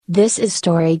This is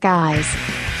Story Guys.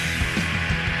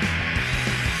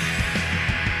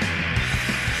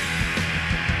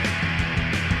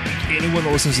 Anyone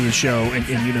that listens to the show, and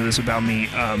you know this about me,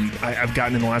 I've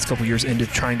gotten in the last couple of years into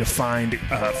trying to find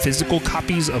physical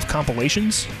copies of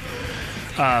compilations,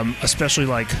 especially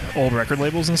like old record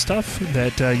labels and stuff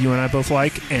that you and I both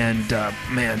like. And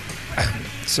man,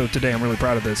 so today I'm really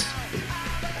proud of this.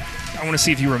 I want to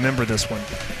see if you remember this one.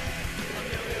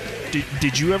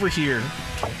 Did you ever hear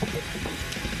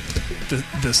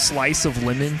the Slice of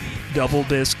Lemon double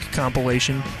disc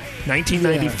compilation?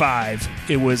 1995.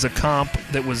 Yeah. It was a comp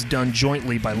that was done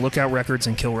jointly by Lookout Records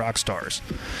and Kill Rock Stars.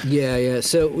 Yeah.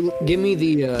 So give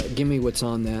me what's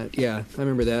on that. Yeah, I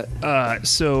remember that.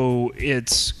 So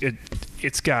it's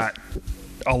got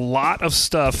a lot of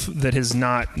stuff that has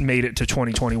not made it to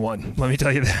 2021. Let me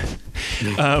tell you that.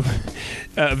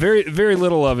 Very, very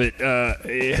little of it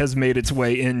has made its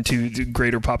way into the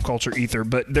greater pop culture ether.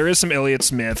 But there is some Elliott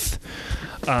Smith.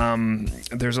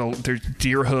 There's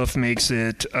Deerhoof makes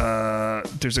it.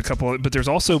 There's a couple, but there's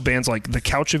also bands like The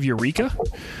Couch of Eureka,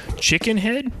 Chicken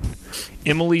Head,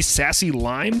 Emily's Sassy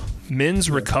Lime, Men's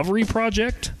Recovery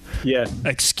Project,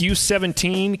 Excuse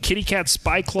 17, Kitty Cat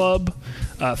Spy Club,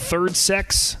 Third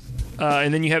Sex,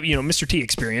 and then you have Mr. T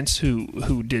Experience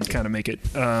who did kind of make it.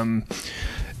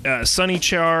 Sunny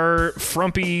Char,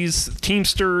 Frumpies,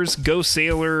 Teamsters, Go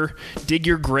Sailor, Dig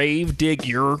Your Grave,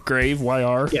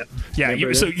 YR.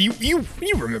 Yeah. So you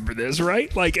remember this,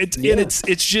 right? Like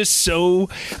it's just so.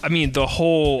 I mean,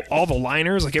 all the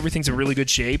liners, like everything's in really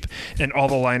good shape, and all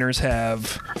the liners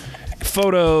have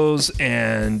photos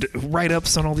and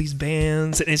write-ups on all these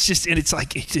bands, and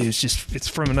it's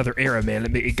from another era,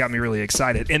 man. It got me really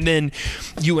excited. And then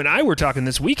you and I were talking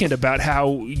this weekend about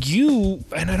how you,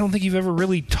 and I don't think you've ever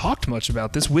really talked much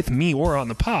about this with me or on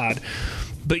the pod,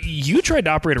 but you tried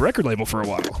to operate a record label for a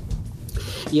while.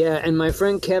 Yeah, and my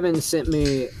friend Kevin sent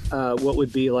me what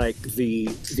would be like the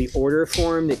order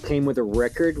form that came with a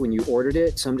record when you ordered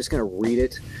it, so I'm just going to read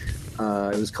it.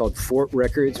 It was called Fort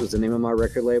Records, was the name of my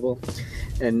record label.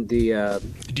 And the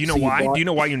do you know why? Do you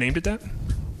know why you named it that?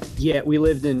 Yeah, we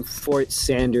lived in Fort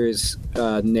Sanders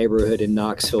neighborhood in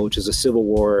Knoxville, which is a Civil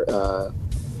War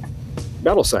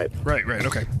battle site. Right,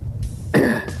 okay.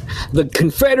 The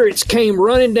Confederates came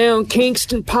running down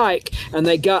Kingston Pike, and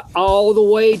they got all the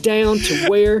way down to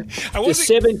where the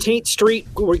 17th Street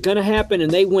were going to happen,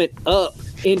 and they went up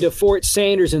into Fort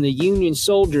Sanders, and the Union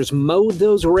soldiers mowed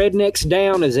those rednecks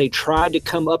down as they tried to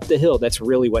come up the hill. That's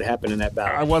really what happened in that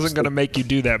battle. I wasn't going to make you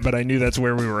do that, but I knew that's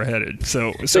where we were headed.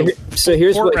 So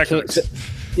here's Fort what Records.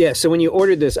 So when you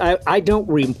ordered this, I don't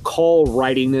recall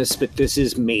writing this, but this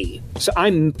is me. So I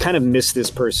kind of miss this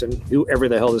person, whoever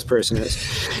the hell this person is.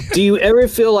 Do you ever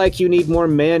feel like you need more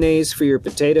mayonnaise for your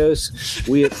potatoes?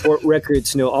 We at Fort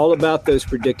Records know all about those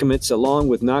predicaments, along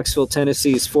with Knoxville,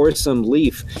 Tennessee's Foursome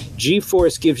Leaf.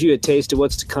 G-Force gives you a taste of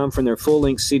what's to come from their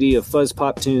full-length CD of fuzz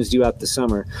pop tunes due out the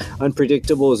summer.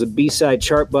 Unpredictable is a B-side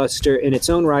chartbuster in its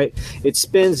own right. It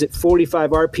spins at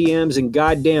 45 RPMs, and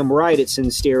goddamn right it's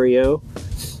in stereo.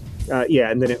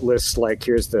 And then it lists, like,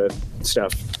 here's the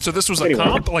stuff. So this was a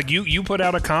comp? Like you put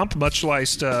out a comp, much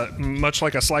like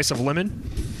a Slice of Lemon?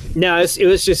 No, it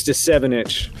was just a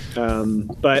 7-inch.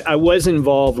 But I was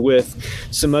involved with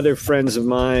some other friends of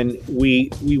mine. We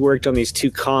worked on these two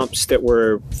comps that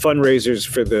were fundraisers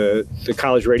for the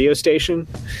college radio station.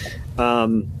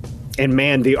 And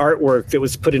man, the artwork that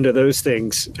was put into those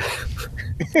things.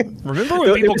 Remember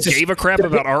when people gave a crap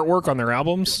about artwork on their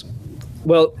albums?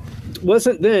 Well,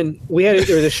 wasn't then. There was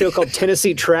a show called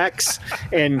Tennessee Tracks,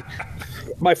 and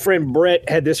my friend Brett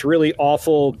had this really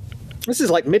awful, this is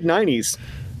like mid-90s,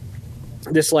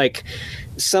 this like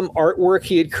some artwork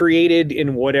he had created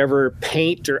in whatever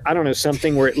paint or I don't know,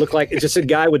 something where it looked like it's just a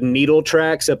guy with needle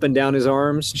tracks up and down his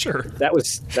arms. Sure. That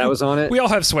was on it. We all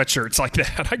have sweatshirts like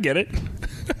that. I get it.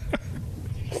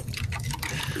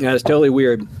 Yeah, it's totally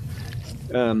weird.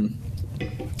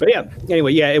 But yeah,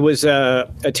 anyway, it was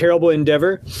a terrible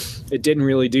endeavor. It didn't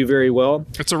really do very well.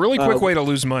 It's a really quick way to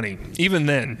lose money. Even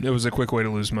then, it was a quick way to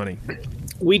lose money.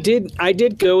 I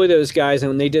did go with those guys, and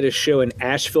when they did a show in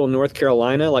Asheville, North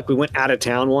Carolina, like we went out of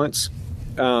town once.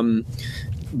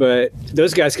 But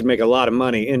those guys could make a lot of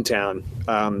money in town.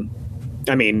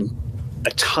 I mean,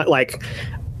 a ton. Like,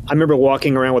 I remember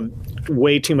walking around with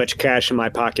way too much cash in my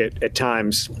pocket at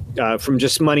times from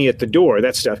just money at the door,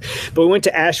 that stuff. But we went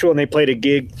to Asheville, and they played a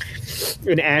gig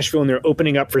in Asheville, and they're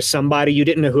opening up for somebody. You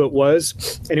didn't know who it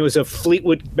was, and it was a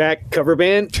Fleetwood Mac cover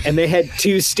band, and they had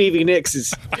two Stevie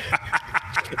Nickses.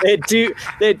 They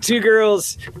had two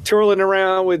girls twirling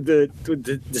around with the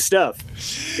stuff,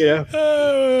 you know.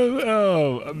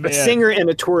 Oh man. A singer and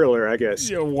a twirler, I guess.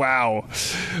 Yeah, wow.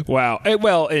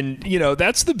 Well, and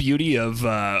that's the beauty of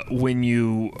when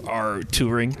you are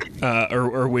touring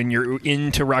or when you're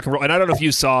into rock and roll. And I don't know if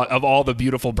you saw of all the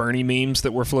beautiful Bernie memes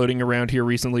that were floating around here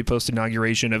recently post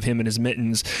inauguration of him and his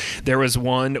mittens. There was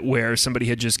one where somebody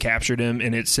had just captured him,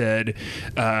 and it said,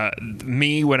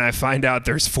 "Me when I find out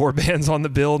there's 4 bands on the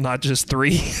bill, not just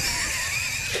 3."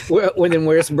 Then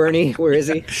where's Bernie? Where is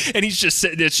he? And he's just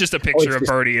sitting. It's just a picture of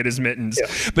Bernie at his mittens.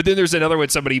 Yeah. But then there's another one.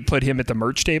 Somebody put him at the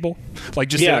merch table, like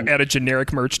just at a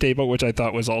generic merch table, which I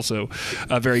thought was also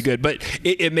very good. But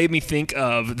it made me think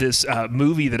of this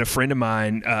movie that a friend of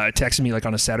mine texted me like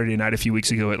on a Saturday night a few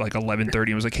weeks ago at like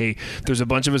 11:30. And was like, "Hey, there's a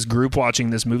bunch of us group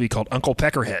watching this movie called Uncle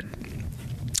Peckerhead.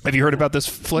 Have you heard about this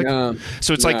flick?" No,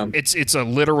 so it's like it's a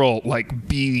literal like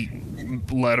B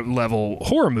level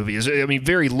horror movie. I mean,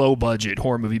 very low budget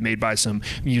horror movie made by some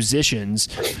musicians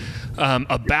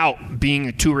about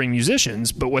being touring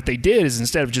musicians. But what they did is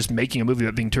instead of just making a movie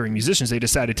about being touring musicians, they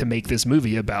decided to make this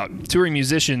movie about touring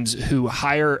musicians who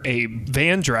hire a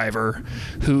van driver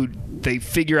who they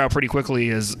figure out pretty quickly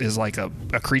is like a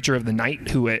creature of the night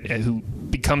who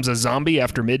becomes a zombie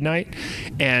after midnight.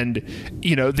 And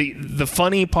the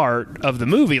funny part of the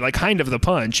movie, like kind of the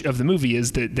punch of the movie,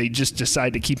 is that they just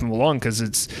decide to keep him along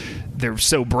because they're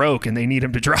so broke and they need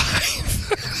him to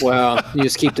drive. Wow, you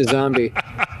just keep the zombie.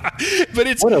 But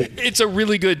it's a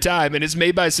really good time, and it's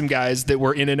made by some guys that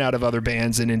were in and out of other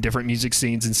bands and in different music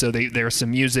scenes. And so there's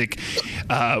some music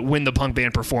when the punk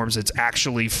band performs. It's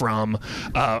actually from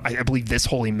I believe This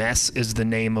Holy Mess is the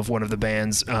name of one of the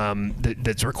bands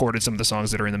that's recorded some of the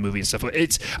songs that are in the movie and stuff.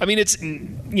 It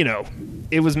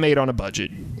was made on a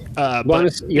budget. You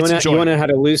want to know how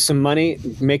to lose some money?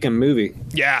 Make a movie.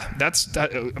 Yeah,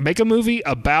 make a movie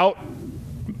about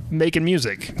making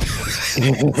music.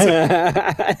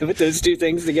 Put those two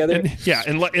things together.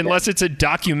 Unless it's a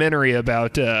documentary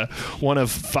about one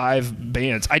of 5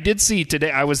 bands. I did see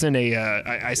today. I was in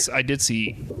I did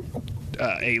see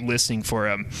a listing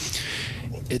for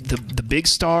the Big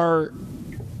Star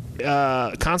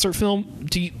concert film.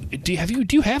 Do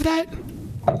you have that?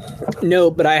 No,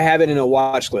 but I have it in a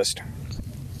watch list.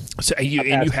 So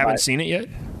you haven't seen it yet?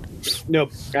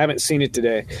 Nope, I haven't seen it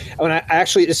today.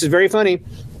 This is very funny.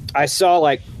 I saw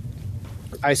I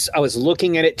was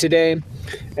looking at it today,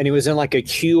 and it was in like a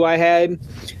queue I had,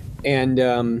 and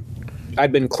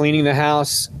I'd been cleaning the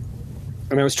house,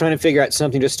 and I was trying to figure out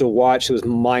something just to watch. It was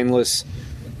mindless.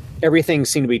 Everything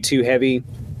seemed to be too heavy.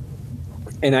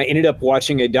 And I ended up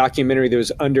watching a documentary that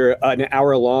was under an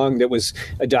hour long. That was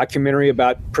a documentary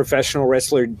about professional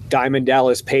wrestler Diamond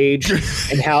Dallas Page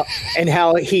and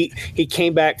how he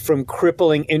came back from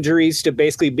crippling injuries to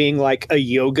basically being like a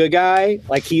yoga guy.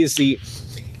 Like he's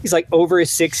like over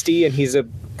 60 and he's a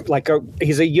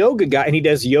yoga guy, and he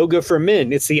does yoga for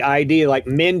men. It's the idea, like,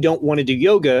 men don't want to do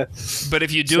yoga, but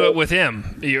if you do it with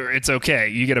him, it's okay.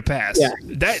 You get a pass. Yeah.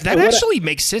 That actually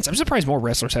makes sense. I'm surprised more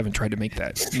wrestlers haven't tried to make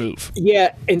that move.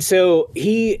 Yeah, and so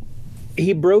he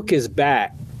broke his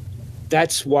back.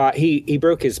 That's why he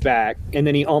broke his back, and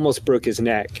then he almost broke his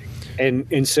neck.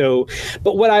 And so,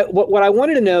 but what I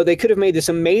wanted to know, they could have made this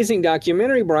amazing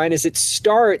documentary, Brian, is it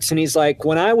starts and he's like,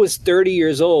 when I was 30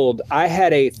 years old, I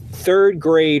had a 3rd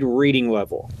grade reading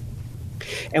level.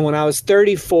 And when I was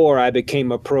 34, I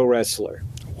became a pro wrestler.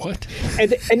 What?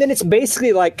 And then it's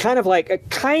basically like kind of a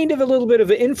little bit of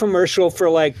an infomercial for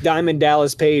like Diamond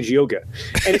Dallas Page yoga.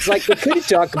 And it's like they could have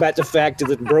talked about the fact of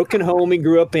the broken home he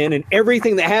grew up in and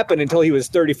everything that happened until he was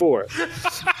 34.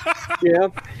 You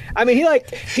know? I mean,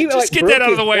 just get that out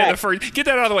of the way. Get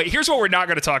that out of the way. Here's what we're not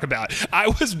going to talk about. I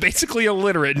was basically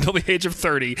illiterate until the age of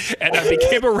 30, and I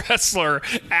became a wrestler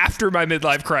after my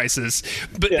midlife crisis.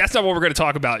 But that's not what we're going to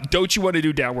talk about. Don't you want to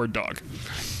do Downward Dog?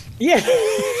 Yeah.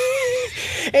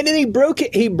 And then he broke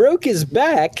his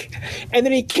back, and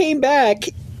then he came back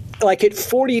like at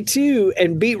 42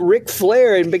 and beat Ric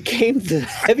Flair and became the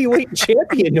heavyweight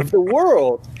champion of the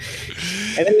world.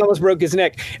 And then he almost broke his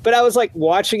neck. But I was like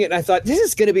watching it, and I thought, this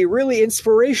is going to be really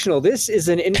inspirational. This is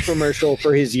an infomercial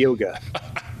for his yoga.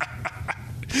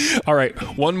 All right,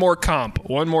 one more comp.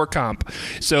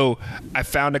 So I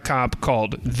found a comp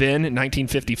called Then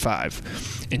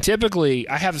 1955. And typically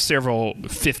I have several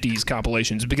 50s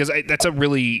compilations because that's a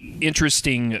really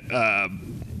interesting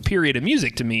period of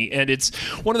music to me. And it's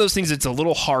one of those things that's a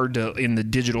little hard in the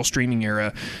digital streaming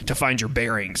era to find your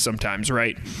bearings sometimes,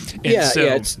 right?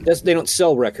 And they don't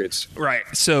sell records. Right.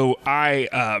 So I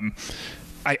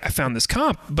I found this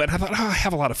comp, but I thought, I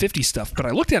have a lot of 50s stuff. But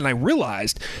I looked at it and I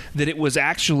realized that it's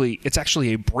actually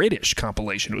a British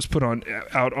compilation. It was put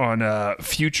out on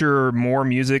Future More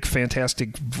Music,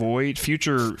 Fantastic Void,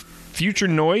 Future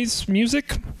Noise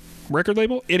Music record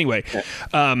label. Anyway,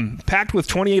 packed with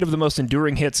 28 of the most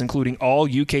enduring hits, including all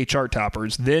UK chart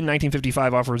toppers. Then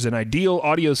 1955 offers an ideal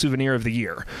audio souvenir of the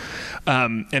year.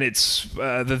 And it's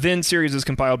the Then series is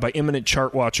compiled by eminent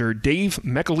chart watcher Dave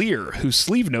McAleer, whose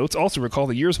sleeve notes also recall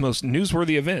the year's most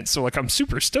newsworthy events. So, I'm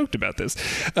super stoked about this.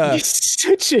 You're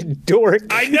such a dork.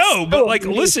 I know, but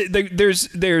listen,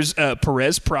 there's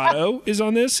Perez Prado is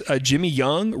on this. Jimmy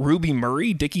Young, Ruby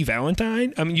Murray, Dickie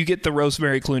Valentine. I mean, you get the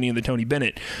Rosemary Clooney and the Tony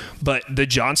Bennett. But the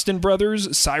Johnston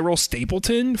brothers, Cyril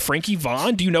Stapleton, Frankie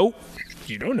Vaughan, do you know?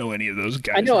 You don't know any of those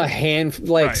guys. I know a hand,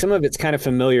 right. Some of it's kind of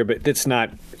familiar, but it's not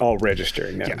all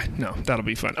registering. No. Yeah, no, that'll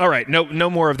be fun. All right, no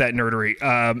more of that nerdery.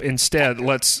 Instead,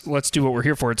 let's do what we're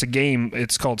here for. It's a game.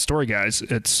 It's called Story Guys.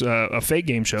 It's a fake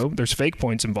game show. There's fake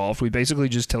points involved. We basically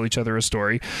just tell each other a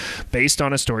story based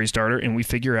on a story starter, and we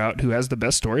figure out who has the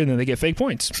best story, and then they get fake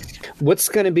points. What's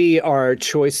going to be our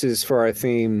choices for our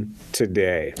theme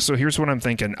today? So here's what I'm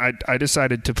thinking. I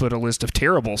decided to put a list of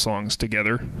terrible songs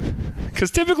together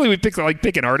because typically we pick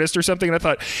an artist or something, and I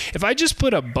thought if I just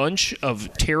put a bunch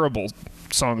of terrible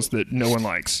songs that no one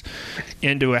likes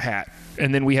into a hat,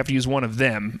 and then we have to use one of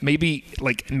them, maybe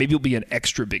it'll be an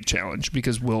extra big challenge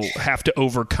because we'll have to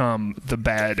overcome the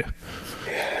bad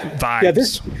vibes. Yeah,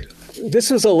 this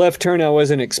was a left turn I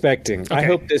wasn't expecting. Okay. I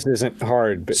hope this isn't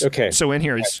hard, but okay. So in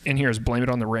here is Blame It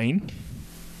on the Rain.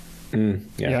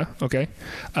 Yeah. Okay.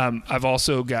 I've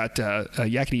also got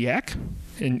Yakety Yak.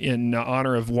 In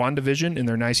honor of WandaVision and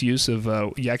their nice use of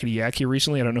Yakety Yak here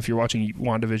recently. I don't know if you're watching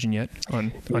WandaVision yet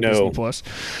on Disney Plus.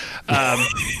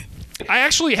 I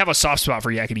actually have a soft spot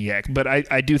for Yakety Yak, but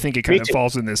I do think it kind of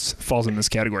falls in this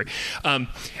category.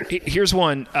 Here's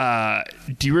one.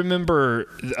 Do you remember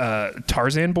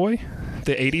Tarzan Boy,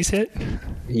 the 80s hit?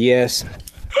 Yes.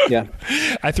 Yeah.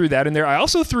 I threw that in there. I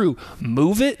also threw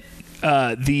Move It.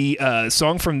 The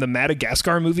song from the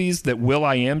Madagascar movies that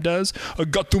will.i.am does. I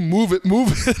got to move it.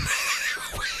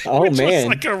 Oh, which man. was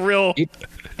like a real...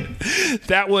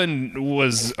 That one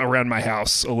was around my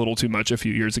house a little too much a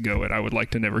few years ago, and I would like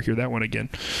to never hear that one again.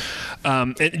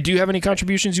 Do you have any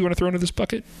contributions you want to throw into this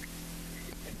bucket?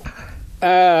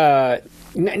 No,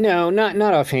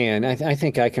 not offhand. I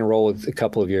think I can roll with a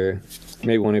couple of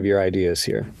maybe one of your ideas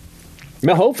here.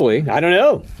 No, hopefully. I don't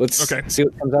know. Let's see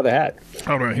what comes out of the hat.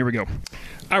 Hold on. Here we go.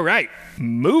 All right.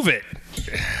 Move It.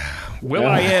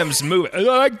 will.i.am's Move It. I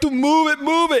like to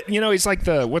move it. You know, he's like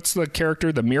what's the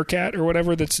character, the meerkat or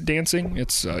whatever that's dancing?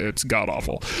 It's god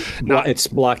awful. It's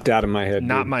blocked out of my head.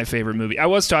 Not my favorite movie. I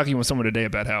was talking with someone today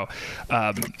about how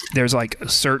there's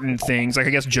certain things, I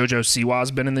guess JoJo Siwa's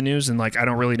been in the news, and I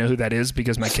don't really know who that is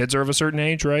because my kids are of a certain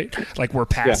age, right? We're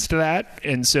past that,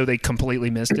 and so they completely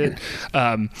missed it.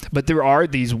 But there are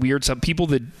these weird people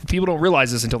don't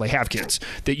realize this until they have kids,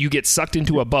 that you get sucked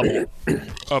into a bubble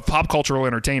of pop cultural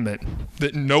entertainment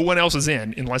that no one else is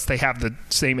in unless they have the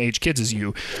same age kids as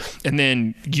you, and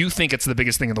then you think it's the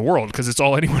biggest thing in the world because it's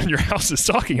all anyone in your house is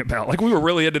talking about. We were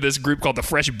really into this group called the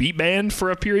Fresh Beat Band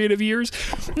for a period of years.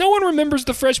 No one remembers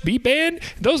the Fresh Beat Band.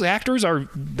 Those actors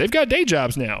they've got day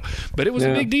jobs now, but it was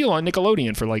a big deal on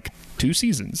Nickelodeon for 2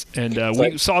 seasons, and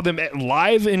we saw them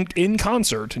live in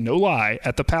concert, no lie,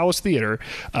 at the Palace Theater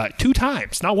 2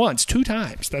 times, not once, 2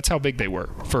 times. That's how big they were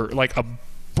for a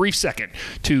brief second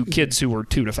to kids who were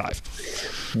 2 to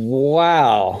 5.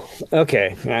 Wow.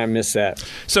 Okay, I missed that.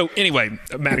 So anyway,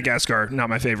 Madagascar, not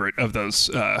my favorite of those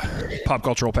pop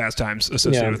cultural pastimes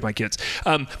associated with my kids.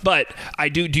 But I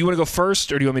do. Do you want to go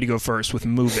first, or do you want me to go first with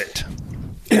Move It?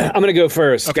 I'm going to go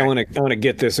first. Okay. I want to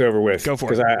get this over with. Go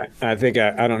for it. Because I think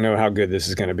I don't know how good this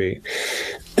is going to be.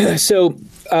 So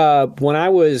when I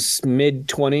was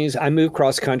mid-20s, I moved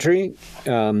cross country.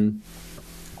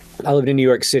 I lived in New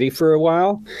York City for a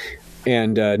while,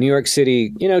 and New York City,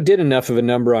 did enough of a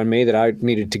number on me that I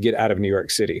needed to get out of New York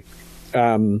City.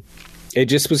 It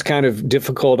just was kind of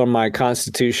difficult on my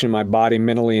constitution, my body,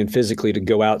 mentally and physically, to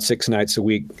go out 6 nights a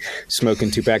week, smoking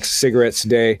 2 packs of cigarettes a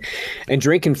day, and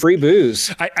drinking free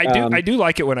booze. I do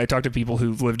like it when I talk to people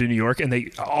who've lived in New York, and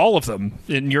all of them,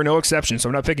 and you're no exception, so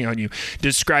I'm not picking on you,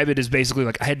 describe it as basically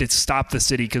I had to stop the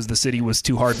city because the city was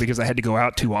too hard because I had to go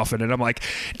out too often. And I'm like,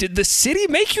 did the city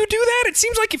make you do that? It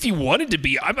seems like if you wanted to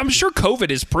be, I'm sure COVID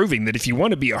is proving that if you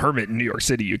want to be a hermit in New York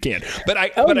City, you can. But I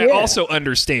also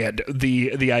understand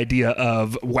the idea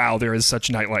of, wow, there is such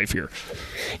nightlife here.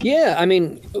 Yeah, I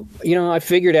mean, I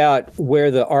figured out where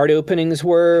the art openings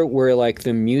were, where like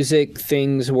the music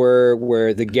things were,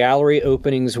 where the gallery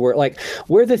openings were, like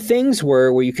where the things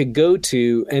were where you could go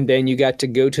to, and then you got to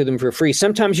go to them for free.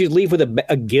 Sometimes you'd leave with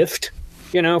a gift,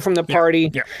 from the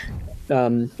party.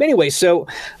 Yeah. Anyway, so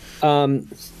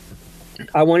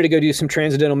I wanted to go do some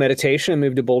transcendental meditation. I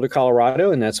moved to Boulder,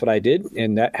 Colorado, and that's what I did,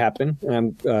 and that happened.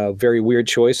 Very weird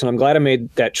choice, and I'm glad I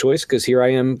made that choice because here I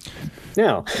am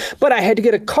now. But I had to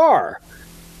get a car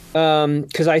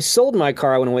because I sold my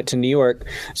car when I went to New York.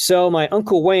 So my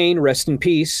Uncle Wayne, rest in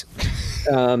peace.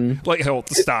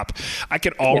 Stop. I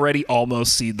can already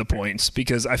almost see the points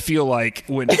because I feel like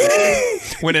when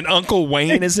an Uncle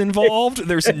Wayne is involved,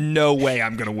 there's no way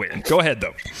I'm going to win. Go ahead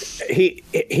though. He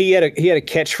had a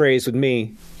catchphrase with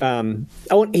me.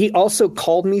 He also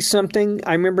called me something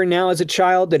I remember now as a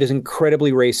child that is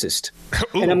incredibly racist.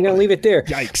 Ooh, and I'm going to leave it there.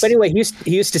 Yikes. But anyway,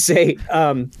 he used to say,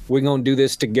 we're going to do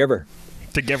this together.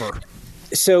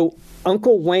 So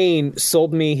Uncle Wayne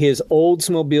sold me his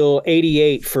Oldsmobile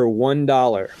 88 for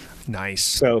 $1. Nice.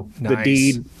 So the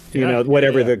deed,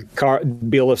 whatever the car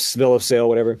bill of sale,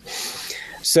 whatever.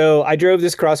 So I drove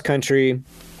this cross country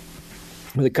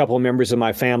with a couple of members of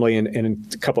my family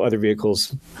and a couple other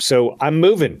vehicles. So I'm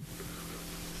moving.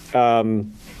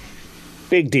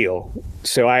 Big deal.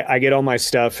 So I get all my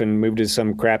stuff and move to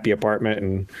some crappy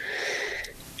apartment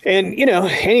and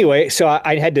anyway, so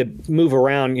I had to move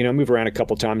around a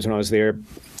couple times when I was there.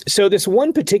 So this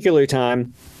one particular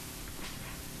time,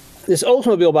 this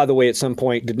Oldsmobile, by the way, at some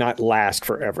point did not last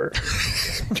forever.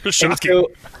 Shocking.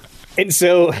 And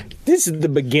so this is the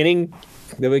beginning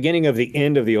of the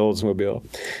end of the Oldsmobile.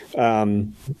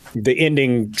 The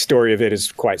ending story of it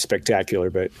is quite spectacular.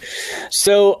 But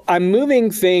so I'm moving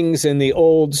things in the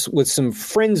Olds with some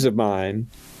friends of mine.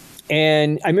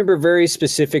 And I remember very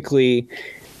specifically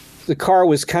the car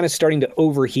was kind of starting to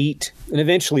overheat. And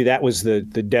eventually that was the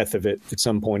death of it. At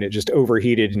some point, it just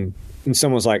overheated and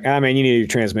someone's like, man, you need a new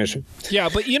transmission. Yeah,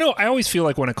 but I always feel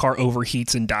like when a car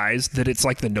overheats and dies, that it's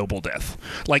like the noble death.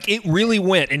 Like it really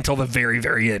went until the very,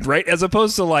 very end, right? As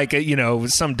opposed to like,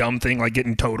 some dumb thing like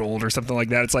getting totaled or something like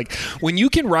that. It's like when you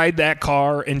can ride that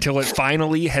car until it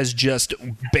finally has just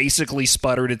basically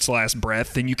sputtered its last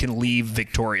breath, then you can leave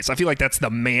victorious. I feel like that's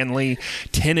the manly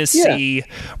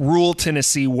rural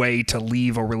Tennessee way to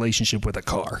leave a relationship with a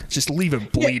car. Just leave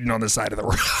it bleeding on the side of the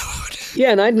road.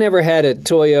 Yeah, and I'd never had a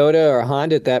Toyota or a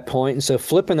Honda at that point, and so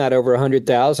flipping that over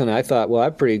 100,000, I thought, well,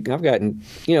 I've gotten,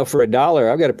 for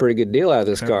 $1, I've got a pretty good deal out of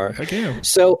this car. Heck yeah.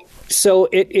 So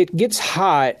it gets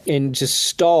hot and just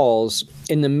stalls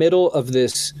in the middle of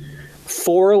this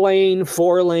four lane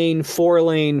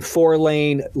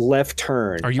left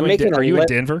turn. Are you in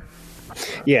Denver?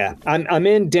 Yeah, I'm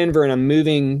in Denver, and I'm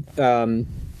moving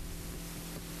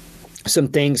some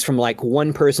things from like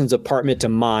one person's apartment to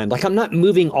mine. Like I'm not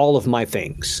moving all of my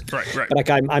things. Right. But like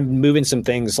I'm moving some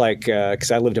things like, cause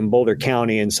I lived in Boulder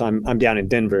County and so I'm down in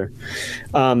Denver.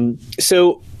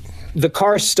 So the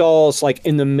car stalls like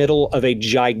in the middle of a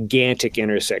gigantic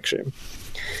intersection.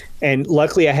 And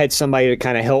luckily I had somebody to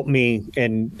kind of help me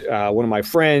and one of my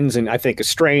friends and I think a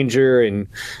stranger and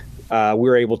we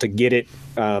were able to get it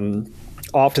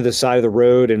off to the side of the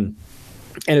road and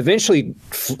eventually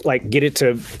like get it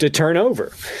to turn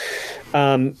over.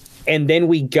 And then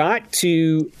we got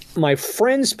to my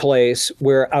friend's place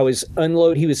where I was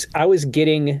I was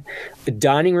getting a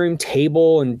dining room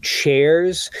table and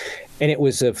chairs, and it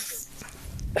was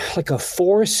like a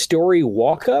 4-story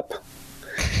walk up.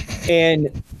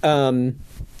 And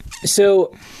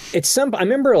so I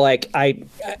remember like I'd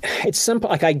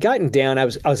gotten down, I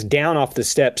was down off the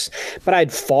steps, but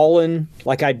I'd fallen,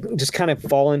 like I'd just kind of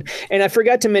fallen. And I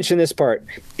forgot to mention this part.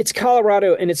 It's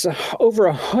Colorado and it's over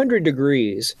 100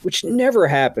 degrees, which never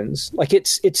happens. Like it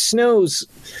snows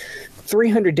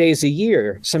 300 days a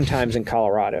year sometimes in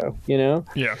Colorado,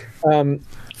 Yeah.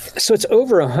 So it's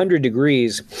over 100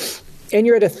 degrees and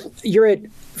you're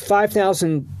at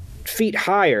 5,000 feet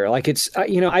higher. Like it's,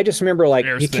 I just remember like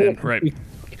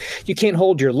you can't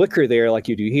hold your liquor there like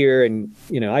you do here. And,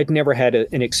 I'd never had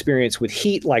an experience with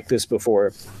heat like this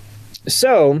before.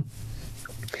 So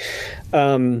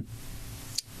I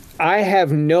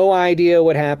have no idea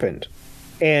what happened.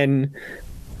 And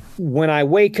when I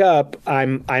wake up,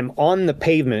 I'm on the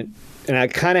pavement and I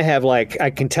kind of have like, I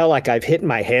can tell like I've hit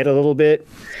my head a little bit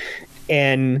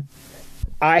and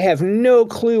I have no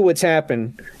clue what's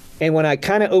happened. And when I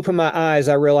kind of open my eyes,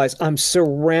 I realize I'm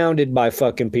surrounded by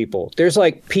fucking people. There's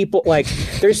people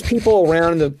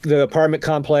around the apartment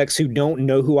complex who don't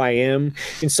know who I am.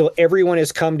 And so everyone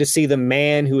has come to see the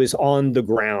man who is on the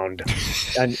ground.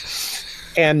 And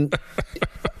And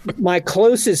my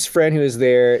closest friend who was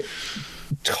there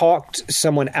talked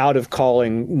someone out of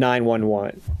calling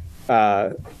 911.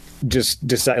 Just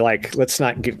decide, like, let's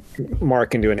not get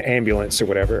Mark into an ambulance or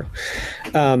whatever.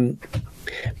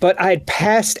 But I had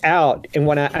passed out, and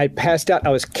when I passed out, I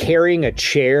was carrying a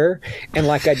chair, and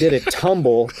like I did a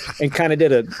tumble and kind of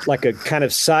did a kind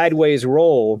of sideways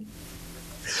roll.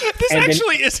 This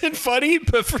actually isn't funny,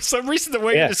 but for some reason, the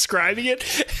way you're describing it,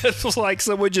 it was like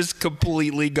someone just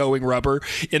completely going rubber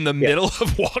in the middle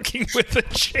of walking with a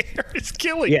chair. It's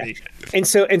killing me. And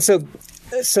so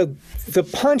the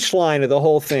punchline of the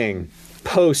whole thing,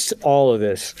 post all of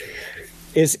this,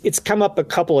 is it's come up a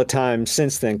couple of times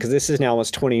since then, because this is now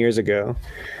almost 20 years ago,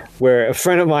 where a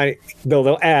friend of mine,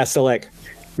 they'll ask, they're like,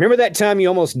 remember that time you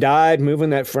almost died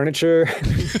moving that furniture?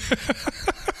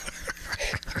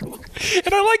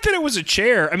 And I like that it was a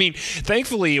chair. I mean,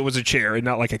 thankfully it was a chair and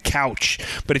not like a couch.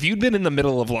 But if you'd been in the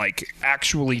middle of like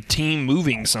actually team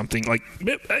moving something, like,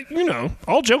 you know,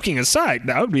 all joking aside,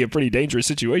 that would be a pretty dangerous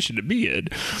situation to be in.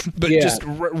 But just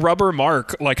rubber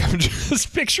Mark, like I'm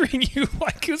just picturing you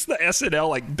like it's the SNL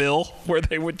like Bill, where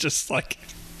they would just like,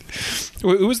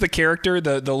 who was the character?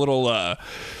 The little oh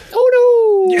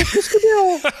no, Mr.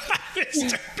 Bill.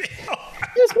 Mr. Bill.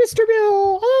 Yes, Mr.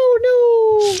 Bill.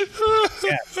 Oh,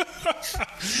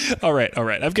 no. All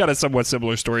right. I've got a somewhat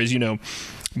similar story. As you know,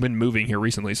 I've been moving here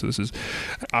recently, so this is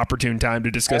an opportune time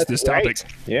to discuss this topic.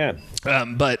 Yeah.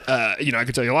 But you know, I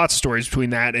could tell you lots of stories between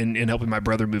that and helping my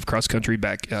brother move cross country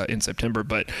back in September.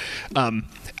 But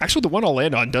actually, the one I'll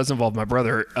land on does involve my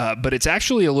brother, but it's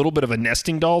actually a little bit of a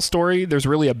nesting doll story. There's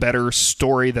really a better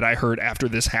story that I heard after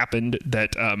this happened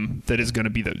that is going to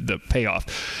be the payoff.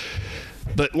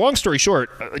 But long story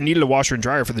short, I needed a washer and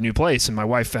dryer for the new place, and my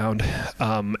wife found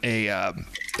an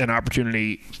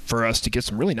opportunity for us to get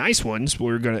some really nice ones. We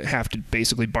were going to have to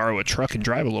basically borrow a truck and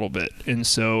drive a little bit. And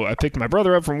so I picked my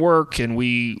brother up from work, and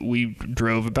we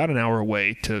drove about an hour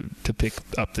away to pick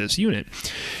up this unit.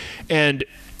 And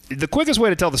the quickest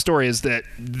way to tell the story is that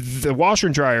the washer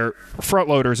and dryer are front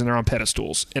loaders, and they're on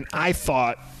pedestals. And I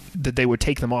thought that they would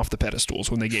take them off the pedestals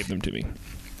when they gave them to me.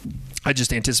 I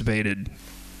just anticipated...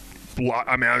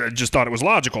 I mean, I just thought it was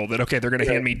logical that, okay, they're going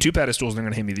to hand me two pedestals and they're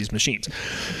going to hand me these machines.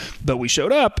 But we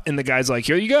showed up, and the guy's like,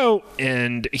 here you go.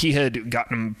 And he had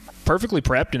gotten them perfectly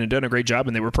prepped and had done a great job,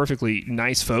 and they were perfectly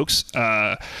nice folks.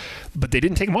 But they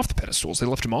didn't take them off the pedestals. They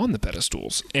left them on the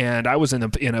pedestals. And I was in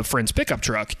a friend's pickup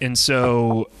truck. And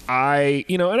so I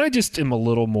just am a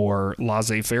little more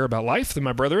laissez-faire about life than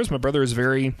my brother is. My brother is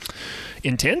very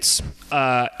intense.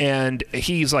 And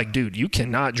he's like, dude, you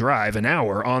cannot drive an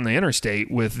hour on the interstate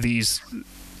with these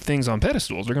things on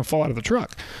pedestals. They're going to fall out of the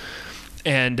truck.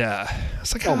 And I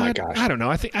was like, oh my gosh, I don't know.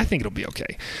 I think it'll be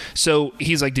okay. So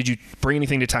he's like, did you bring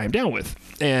anything to tie him down with?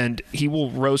 And he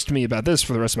will roast me about this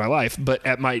for the rest of my life. But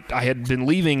I had been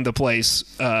leaving the place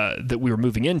that we were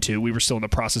moving into. We were still in the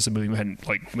process of moving.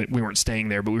 We weren't staying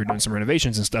there, but we were doing some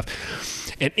renovations and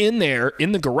stuff. And in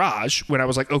the garage, when I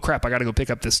was like, oh crap, I got to go pick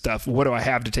up this stuff. What do I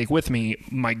have to take with me?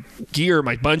 My gear,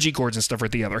 my bungee cords and stuff are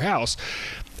at the other house.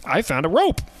 I found a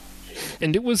rope,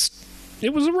 and it was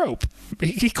a rope.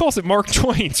 He calls it Mark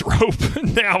Twain's rope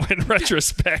now in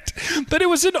retrospect, but it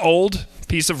was an old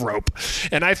piece of rope,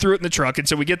 and I threw it in the truck. And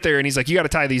so we get there, and he's like, you got to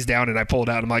tie these down. And I pull it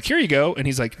out. I'm like, here you go. And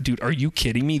he's like, dude, are you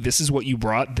kidding me? This is what you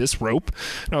brought, this rope?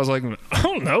 And I was like, I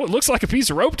don't know. It looks like a piece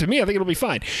of rope to me. I think it'll be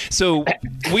fine. So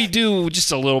we do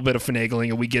just a little bit of finagling,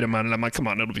 and we get him on, and I'm like, come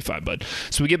on, it'll be fine, bud.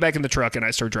 So we get back in the truck, and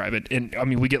I start driving. And I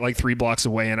mean, we get like 3 blocks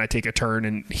away, and I take a turn,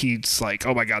 and he's like,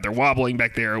 oh my God, they're wobbling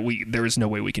back there. There is no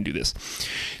way we can do this.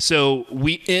 So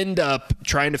we end up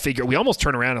trying to figure. We almost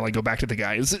turn around and like go back to the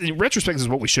guy. In retrospect, this is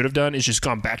what we should have done: is just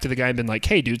gone back to the guy and been like,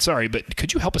 "Hey, dude, sorry, but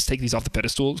could you help us take these off the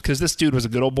pedestal?" Because this dude was a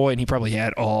good old boy and he probably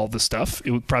had all the stuff.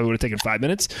 It probably would have taken 5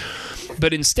 minutes,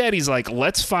 but instead he's like,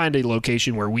 "Let's find a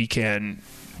location where we can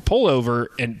pull over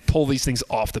and pull these things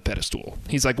off the pedestal."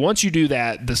 He's like, "Once you do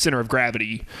that, the center of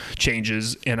gravity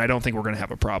changes, and I don't think we're going to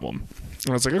have a problem." And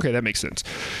I was like, okay, that makes sense.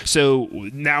 So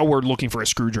now we're looking for a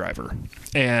screwdriver.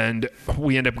 And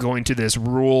we end up going to this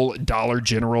rural Dollar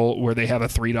General where they have a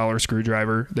 $3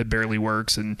 screwdriver that barely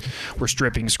works. And we're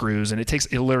stripping screws. And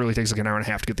it literally takes like an hour and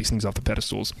a half to get these things off the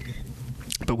pedestals.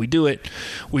 But we do it.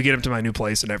 We get them to my new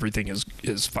place, and everything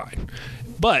is fine.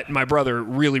 But my brother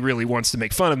really, really wants to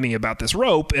make fun of me about this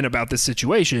rope and about this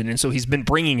situation, and so he's been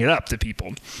bringing it up to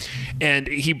people. And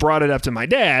he brought it up to my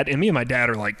dad, and me and my dad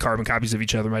are like carbon copies of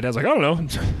each other. My dad's like, I don't know.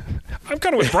 I'm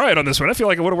kind of with Brian on this one. I feel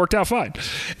like it would have worked out fine.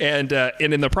 And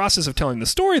in the process of telling the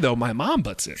story, though, my mom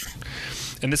butts in.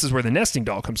 And this is where the nesting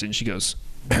doll comes in. She goes,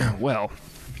 well,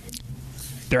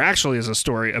 there actually is a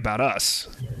story about us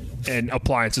and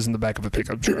appliances in the back of a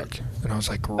pickup truck. And I was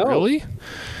like, really?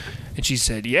 And she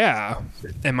said, yeah.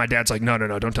 And my dad's like, no,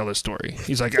 don't tell this story.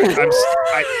 He's like,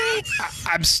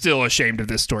 I'm still ashamed of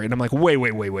this story. And I'm like,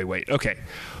 wait. Okay.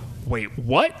 Wait,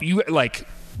 what? You like,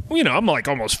 I'm like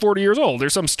almost 40 years old.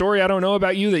 There's some story I don't know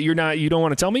about you that you don't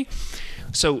want to tell me.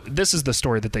 So this is the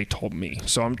story that they told me.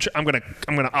 So I'm gonna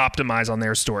optimize on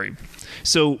their story.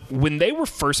 So when they were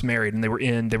first married and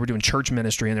they were doing church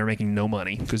ministry and they were making no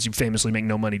money, because you famously make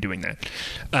no money doing that.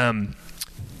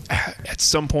 At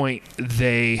some point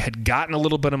they had gotten a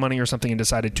little bit of money or something and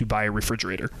decided to buy a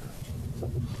refrigerator,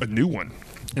 a new one.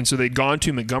 And so they'd gone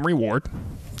to Montgomery Ward.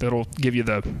 That'll give you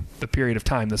the period of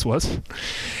time this was.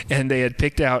 And they had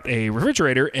picked out a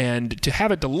refrigerator, and to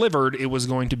have it delivered, it was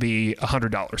going to be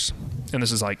 $100. And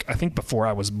this is like, I think before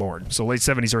I was born. So late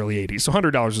 70s, early 80s. So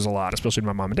 $100 was a lot, especially to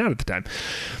my mom and dad at the time.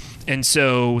 And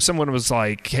so someone was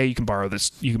like, hey, you can borrow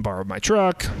this. You can borrow my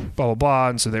truck, blah, blah, blah.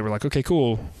 And so they were like, okay,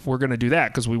 cool. We're going to do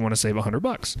that because we want to save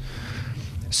 $100.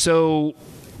 So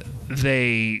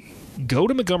they go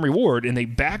to Montgomery Ward and they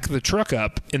back the truck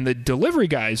up, and the delivery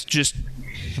guys just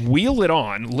wheel it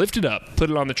on, lift it up,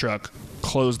 put it on the truck,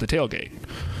 close the tailgate.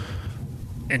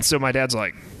 And so my dad's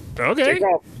like, okay.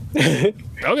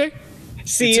 Okay.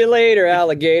 See you later,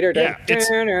 alligator. Yeah,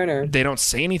 they don't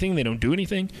say anything. They don't do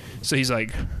anything. So he's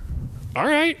like, all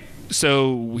right.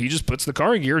 So he just puts the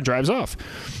car in gear and drives off.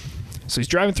 So he's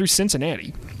driving through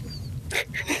Cincinnati.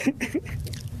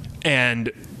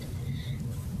 And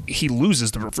he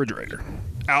loses the refrigerator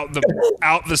out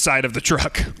the side of the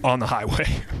truck on the highway.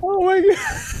 Oh my God.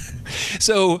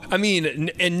 So, I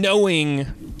mean, and knowing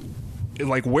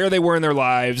like where they were in their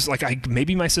lives, like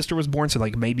maybe my sister was born, so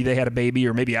like maybe they had a baby,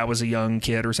 or maybe I was a young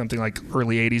kid or something, like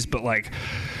early 80s, but like,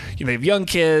 they have young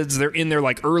kids, they're in their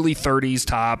like early 30s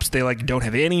tops, they like don't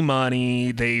have any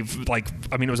money, they've like,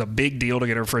 I mean, it was a big deal to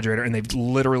get a refrigerator, and they've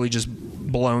literally just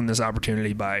blown this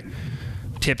opportunity by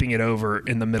tipping it over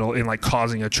in the middle and like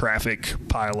causing a traffic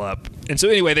pile up. And so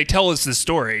anyway, they tell us this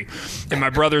story, and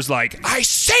my brother's like, I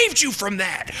saved you from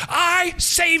that. I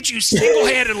saved you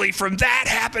single-handedly from that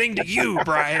happening to you,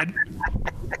 Brian.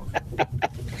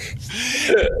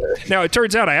 Now, it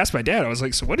turns out I asked my dad, I was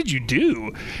like, so what did you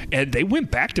do? And they went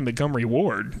back to Montgomery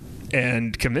Ward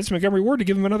and convinced Montgomery Ward to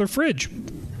give him another fridge.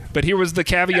 But here was the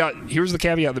caveat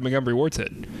that Montgomery Ward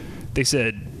said. They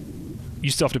said,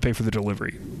 you still have to pay for the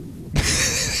delivery.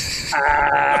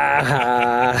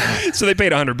 So they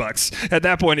paid $100. At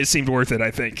that point, it seemed worth it,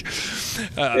 I think.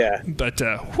 Yeah. But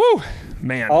whew,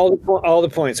 man. All the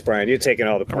points, Brian. You're taking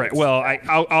all the points. All right.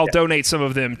 Well, I'll donate some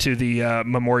of them to the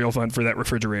memorial fund for that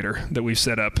refrigerator that we've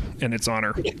set up in its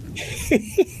honor.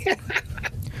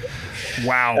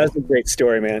 Wow. That's a great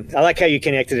story, man. I like how you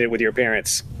connected it with your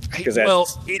parents.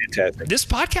 Fantastic. This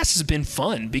podcast has been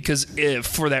fun because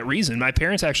for that reason, my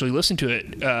parents actually listened to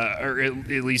it, or at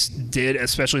least did,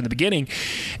 especially in the beginning.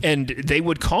 And they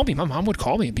would call me. My mom would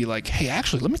call me and be like, "Hey,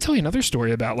 actually, let me tell you another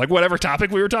story about like whatever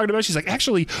topic we were talking about." She's like,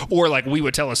 "Actually," or like we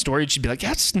would tell a story and she'd be like,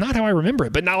 "That's not how I remember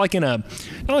it," but not like in an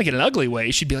ugly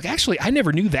way. She'd be like, "Actually, I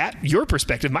never knew that. Your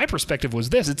perspective, my perspective was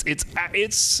this."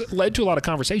 It's led to a lot of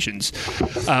conversations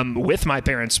with my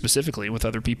parents specifically, with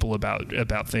other people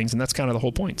about things, and that's kind of the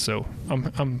whole point. So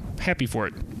I'm happy for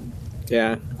it.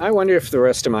 Yeah, I wonder if the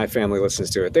rest of my family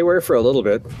listens to it. They were for a little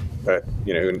bit, but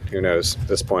who knows at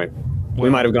this point.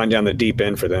 We might have gone down the deep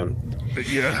end for them.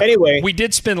 Yeah. Anyway, we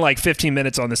did spend like 15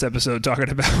 minutes on this episode talking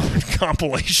about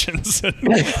compilations.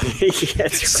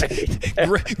 That's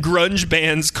right. Grunge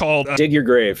bands called Dig Your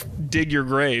Grave. Dig Your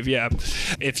Grave, yeah.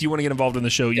 If you want to get involved in the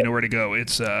show, you know where to go.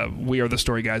 It's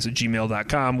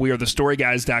wearethestoryguys@gmail.com,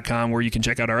 wearethestoryguys.com, where you can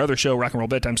check out our other show, Rock and Roll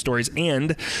Bedtime Stories,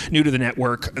 and new to the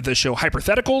network, the show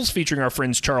Hypotheticals, featuring our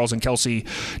friends Charles and Kelsey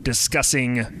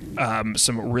discussing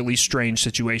some really strange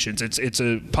situations. It's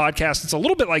a podcast. It's a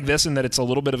little bit like this in that it's a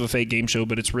little bit of a fake game show,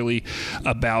 but it's really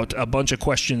about a bunch of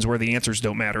questions where the answers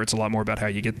don't matter. It's a lot more about how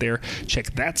you get there.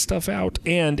 Check that stuff out.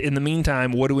 And in the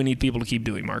meantime, what do we need people to keep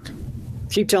doing, Mark?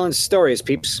 Keep telling stories,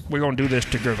 peeps. We're going to do this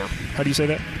together. How do you say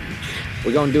that?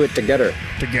 We're going to do it together.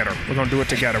 Together. We're going to do it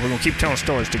together. We're going to keep telling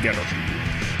stories together.